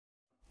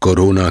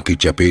Corona की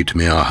चपेट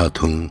में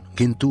आहत हूँ,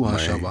 किंतु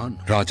आशावान।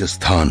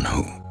 राजस्थान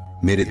हूँ,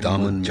 मेरे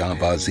दामन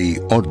जांबाजी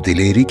और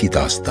दिलेरी की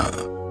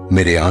दास्तां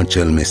मेरे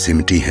आंचल में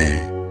सिमटी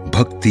हैं।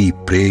 भक्ति,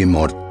 प्रेम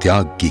और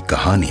त्याग की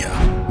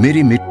कहानियां।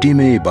 मेरी मिट्टी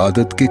में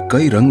इबादत के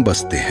कई रंग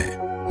बसते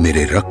हैं।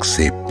 मेरे रक्त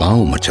से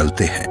पांव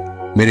मचलते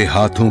हैं। मेरे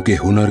हाथों के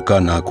हुनर का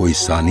ना कोई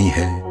सानी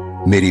है।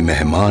 मेरी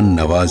मेहमान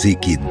नवाजी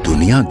की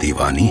दुनिया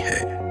दीवानी है।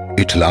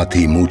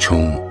 इठलाती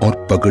मूछों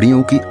और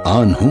पगड़ियों की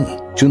आन हूँ,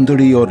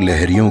 चुंदड़ी और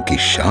लहरियों की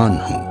शान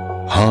हूँ।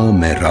 हाँ,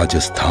 मैं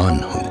राजस्थान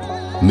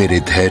हूँ। मेरे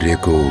धैर्य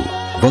को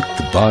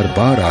वक्त बार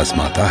बार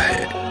आजमाता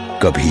है।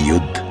 कभी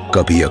युद्ध,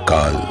 कभी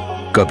अकाल,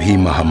 कभी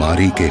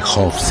महामारी के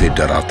खौफ से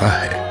डराता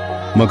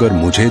है। मगर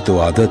मुझे तो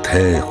आदत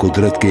है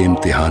कुदरत के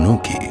इम्तिहानों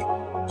की,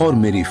 और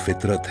मेरी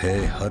फितरत है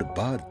हर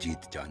बार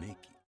जीत जाने की।